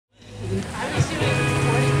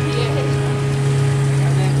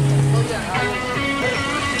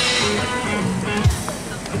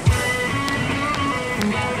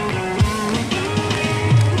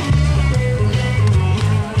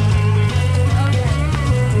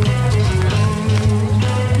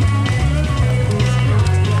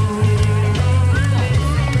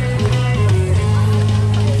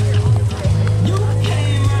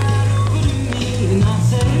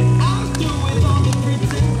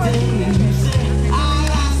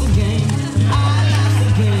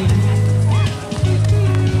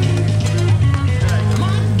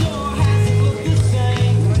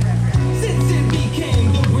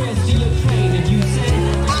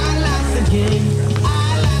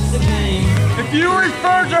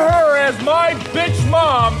refer to her as my bitch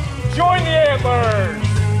mom, join the Antlers.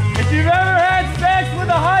 If you've ever had sex with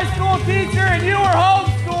a high school teacher and you were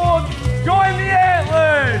homeschooled, join the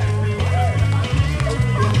Antlers.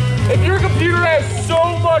 If your computer has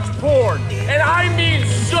so much porn, and I mean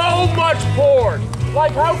so much porn,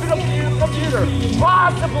 like how could a computer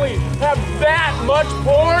possibly have that much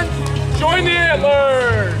porn? Join the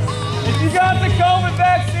Antlers. If you got the COVID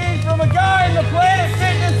vaccine from a guy in the Planet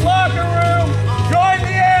Fitness locker room, join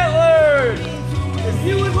the Antlers. If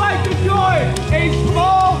you would like to join a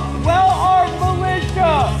small, well-armed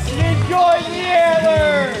militia, then join the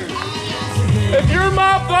Antlers. If your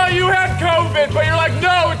mom thought you had COVID, but you're like,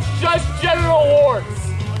 no, it's just genital warts,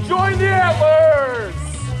 join the Antlers.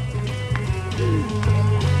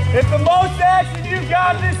 If the most action you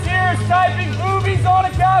got this year is typing boobies on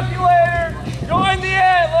a calculator, join the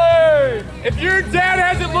Antlers. If your dad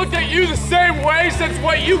hasn't looked at you the same way since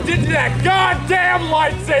what you did to that goddamn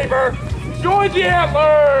lightsaber, join the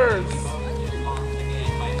Antlers.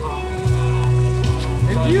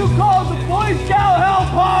 If you called the Boy Scout Help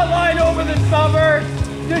Hotline over the summer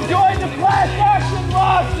to join the class action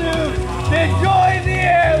lawsuit, then join the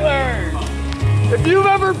Antlers. If you've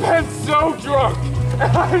ever been so drunk,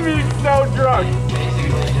 I mean so drunk,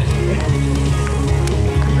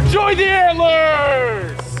 join the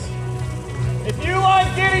Antlers! If you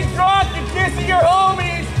like getting drunk and kissing your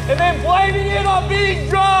homies and then blaming it on being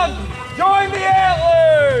drunk, join the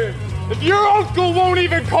Antlers! If your uncle won't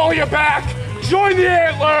even call you back, join the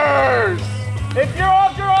Antlers! If your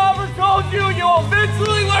Uncle Robert told you you'll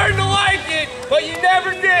eventually learn to like it, but you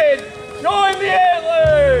never did, join the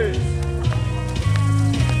Antlers!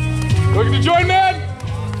 Looking to join, man?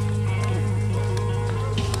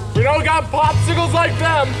 We don't got popsicles like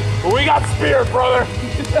them, but we got spirit, brother.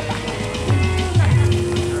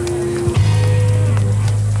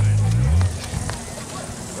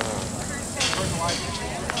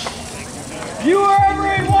 You were ever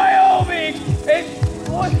in Wyoming and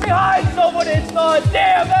was behind someone and thought,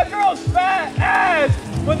 damn, that girl's fat ass,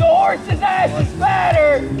 but the horse's ass is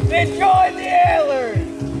fatter, then join the Antlers.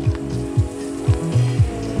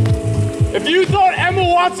 If you thought Emma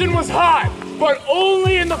Watson was hot, but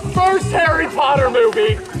only in the first Harry Potter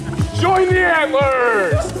movie, join the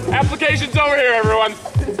Antlers. Applications over here, everyone.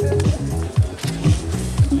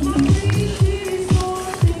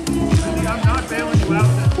 I'm not bailing you out.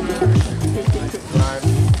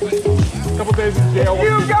 Couple days in jail. If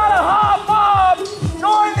you got a hot mom,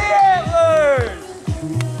 join the Antlers.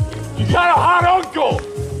 You got a hot uncle,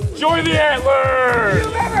 join the Antlers. If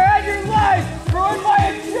you've ever had your life ruined by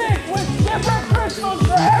a chick with different crystals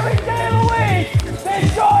for every day of the week, then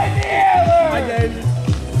join the Antlers. Hi, Dave.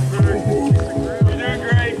 You're doing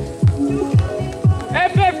great.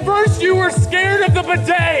 If at first you were scared of the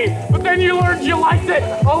bidet, but then you learned you liked it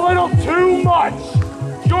a little too much,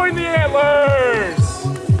 join the Antlers.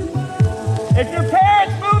 If your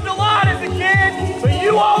parents moved a lot as a kid, but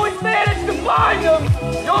you always managed to find them,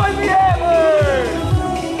 join the Antlers!